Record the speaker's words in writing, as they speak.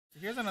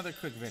here's another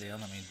quick video.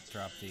 Let me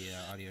drop the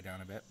audio down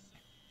a bit.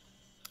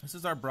 This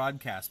is our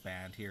broadcast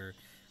band here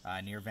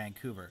near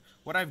Vancouver.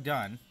 What I've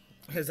done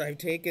is I've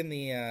taken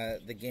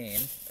the gain.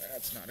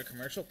 That's not a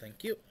commercial,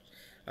 thank you.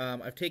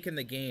 I've taken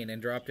the gain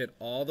and dropped it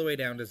all the way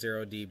down to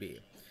 0 dB.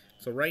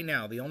 So right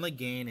now, the only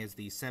gain is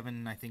the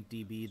 7, I think,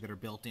 dB that are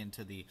built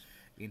into the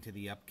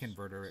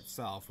Upconverter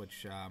itself,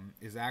 which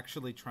is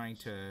actually trying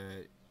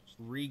to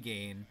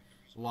regain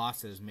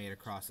losses made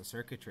across the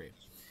circuitry.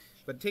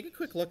 But take a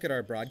quick look at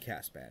our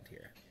broadcast band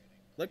here.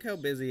 Look how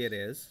busy it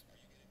is.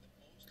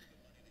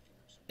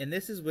 And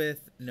this is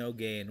with no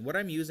gain. What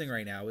I'm using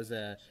right now is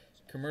a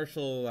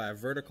commercial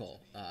vertical.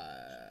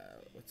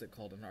 What's it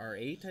called? An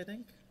R8, I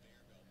think?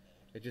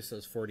 It just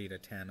says 40 to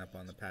 10 up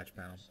on the patch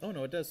panel. Oh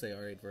no, it does say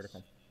R8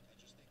 vertical.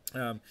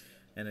 And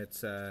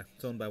it's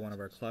owned by one of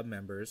our club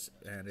members,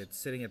 and it's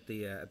sitting at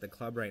the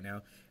club right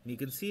now. And you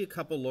can see a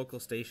couple local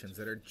stations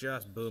that are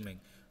just booming.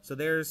 So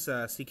there's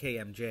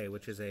CKMJ,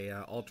 which is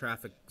a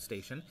all-traffic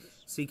station.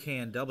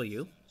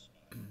 CKNW,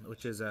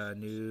 which is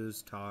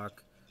news,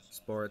 talk,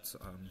 sports.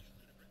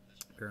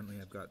 Apparently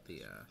I've got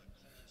the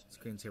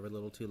screens here a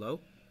little too low.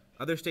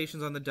 Other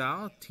stations on the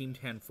dial, Team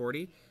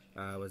 1040.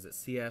 Was it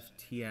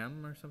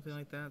CFTM or something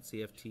like that?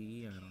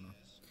 CFT, I don't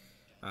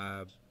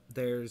know.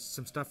 There's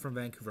some stuff from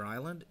Vancouver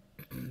Island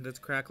that's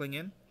crackling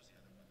in.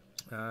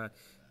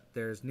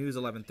 There's News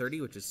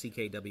 1130, which is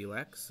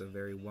CKWX, a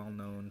very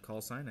well-known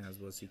call sign, as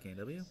was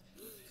CKW.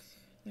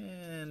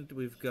 And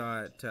we've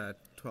got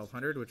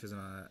 1200, which is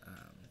an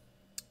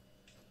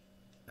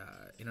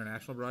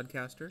international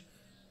broadcaster.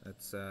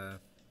 That's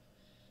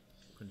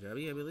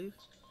Punjabi, I believe.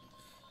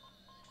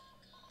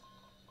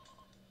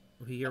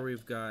 Here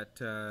we've got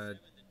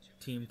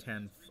Team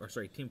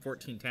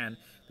 1410.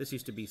 This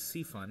used to be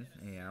CFun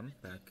AM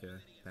back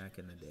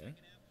in the day.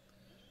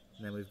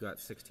 And then we've got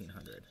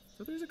 1600.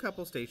 So there's a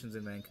couple stations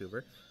in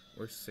Vancouver.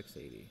 Or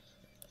 680.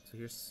 So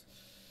here's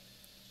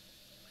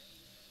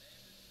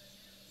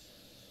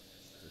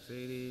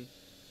 680,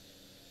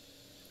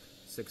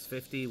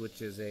 650,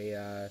 which is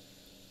a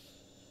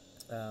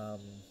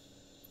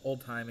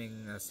old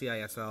timing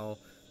CISL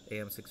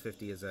AM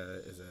 650 is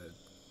a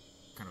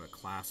kind of a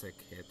classic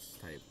hits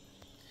type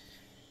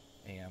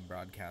AM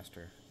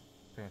broadcaster.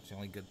 Pretty much the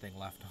only good thing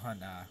left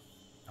on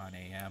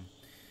AM.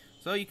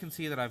 So you can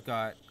see that I've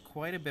got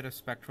quite a bit of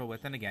spectral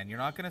width, and again, you're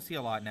not going to see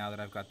a lot now that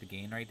I've got the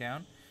gain right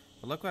down.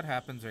 But look what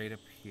happens right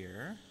up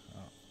here.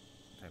 Oh,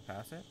 did I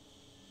pass it?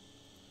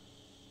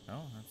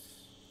 No, that's...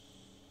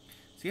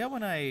 See how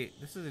when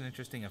this is an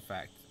interesting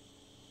effect.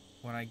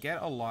 When I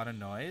get a lot of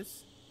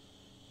noise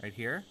right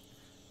here,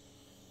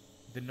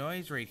 the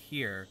noise right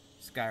here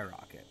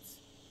skyrockets.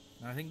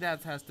 And I think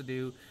that has to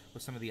do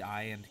with some of the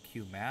I and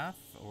Q math,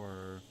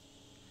 or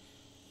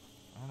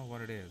I don't know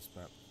what it is,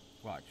 but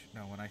watch.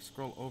 Now, when I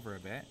scroll over a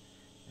bit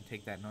and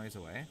take that noise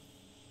away,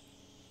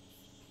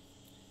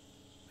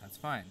 that's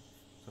fine.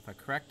 So if I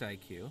correct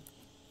IQ,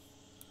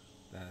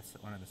 that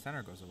one in the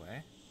center goes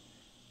away.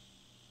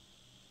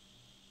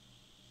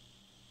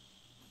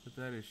 But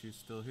that issue's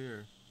still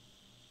here.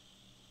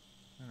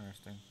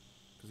 Interesting.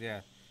 Because,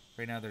 yeah,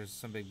 right now there's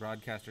some big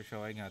broadcaster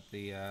showing at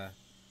the, I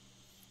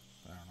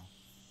don't know,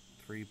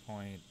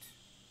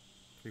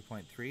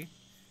 3.3.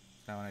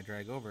 Now when I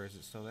drag over, is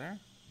it still there?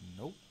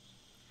 Nope.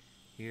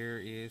 Here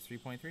is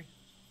 3.3. There's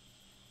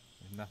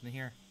nothing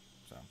here.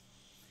 So,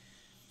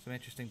 some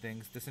interesting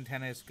things. This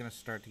antenna is going to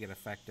start to get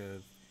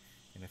effective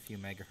in a few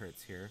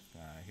megahertz here.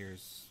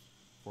 Here's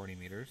 40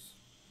 meters,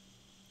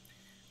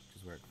 which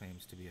is where it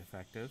claims to be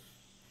effective.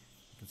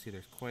 You can see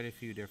there's quite a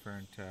few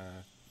different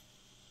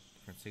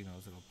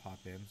signals that'll pop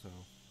in. So,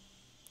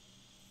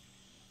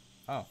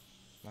 oh,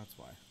 that's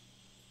why.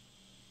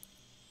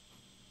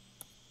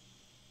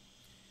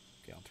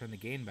 Okay, I'll turn the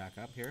gain back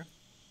up here.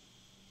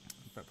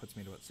 That puts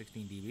me to about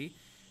 16 dB. You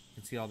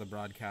can see all the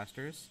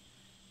broadcasters.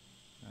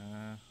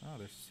 Oh,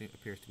 there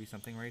appears to be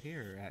something right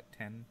here at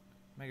 10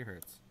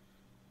 megahertz.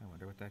 I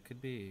wonder what that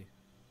could be.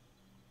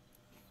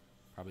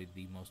 Probably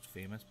the most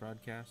famous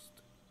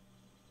broadcast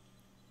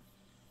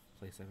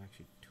place I've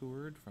actually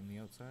toured from the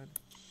outside.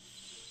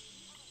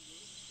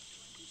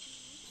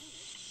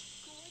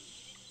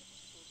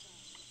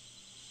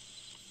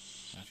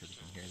 Not sure if you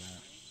can hear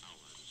that.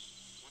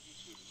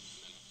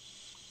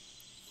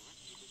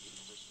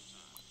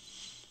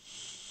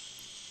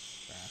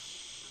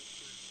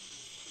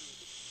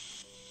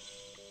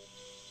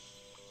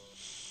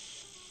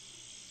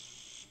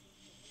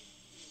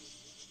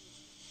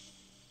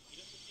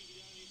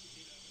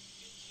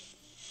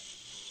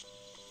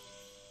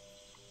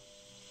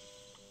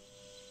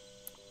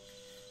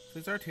 So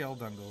these RTL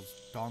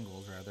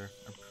dongles are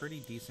pretty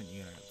decent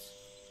units.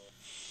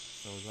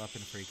 So we'll go up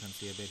in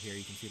frequency a bit here.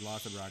 You can see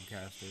lots of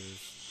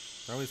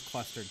broadcasters. They're always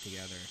clustered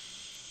together.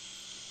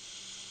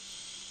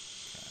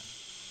 Okay.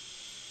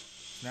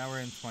 So now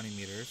we're in 20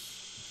 meters,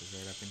 which is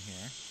right up in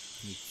here.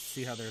 And you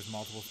see how there's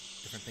multiple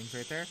different things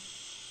right there?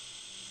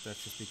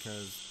 That's just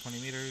because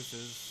 20 meters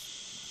is,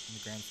 in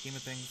the grand scheme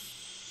of things,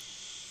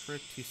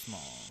 pretty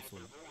small.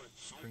 So we'll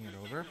bring it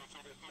over,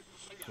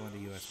 go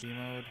into USB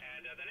mode.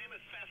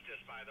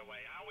 practice, by the way.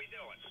 How we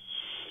doing?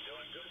 We're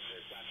doing good, sir.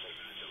 That's not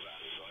so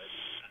bad, boys.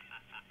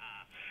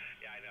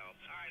 Yeah, I know.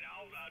 All right,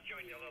 I'll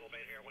join you a little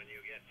bit here when you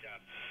get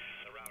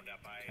the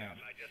roundup.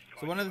 I just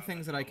so one of the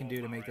things that I can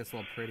do to make this a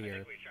little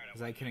prettier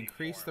is I can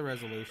increase the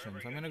resolution.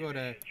 So I'm going to go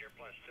to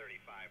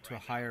a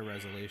higher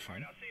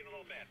resolution.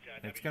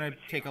 It's going to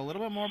take a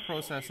little bit more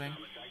processing,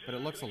 but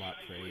it looks a lot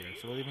prettier.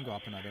 So we'll even go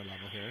up another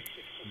level here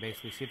and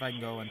basically see if I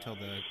can go until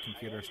the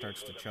computer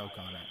starts to choke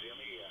on it.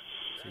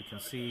 So you can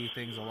see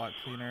things a lot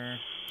cleaner.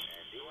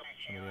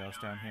 Somebody else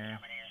down here.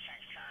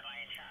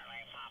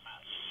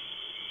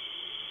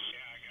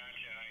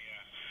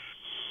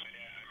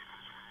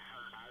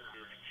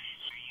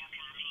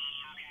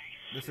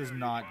 This is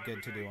not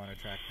good to do on a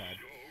trackpad.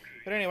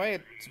 But anyway,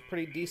 it's a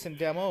pretty decent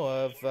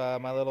demo of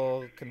my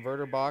little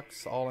converter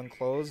box all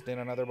enclosed in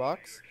another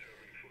box.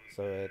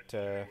 So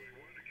it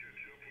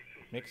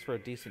makes for a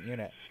decent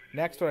unit.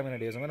 Next, what I'm going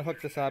to do is I'm going to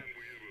hook this up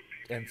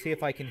and see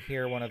if I can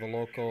hear one of the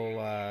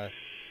local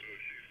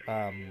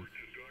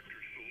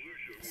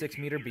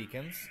 6-meter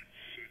beacons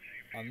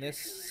on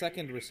this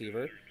second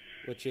receiver,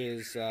 which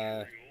is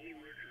going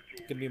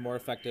to be more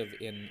effective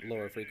in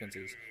lower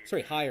frequencies.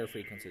 Sorry, higher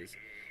frequencies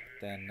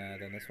than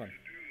this one.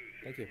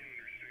 Thank you.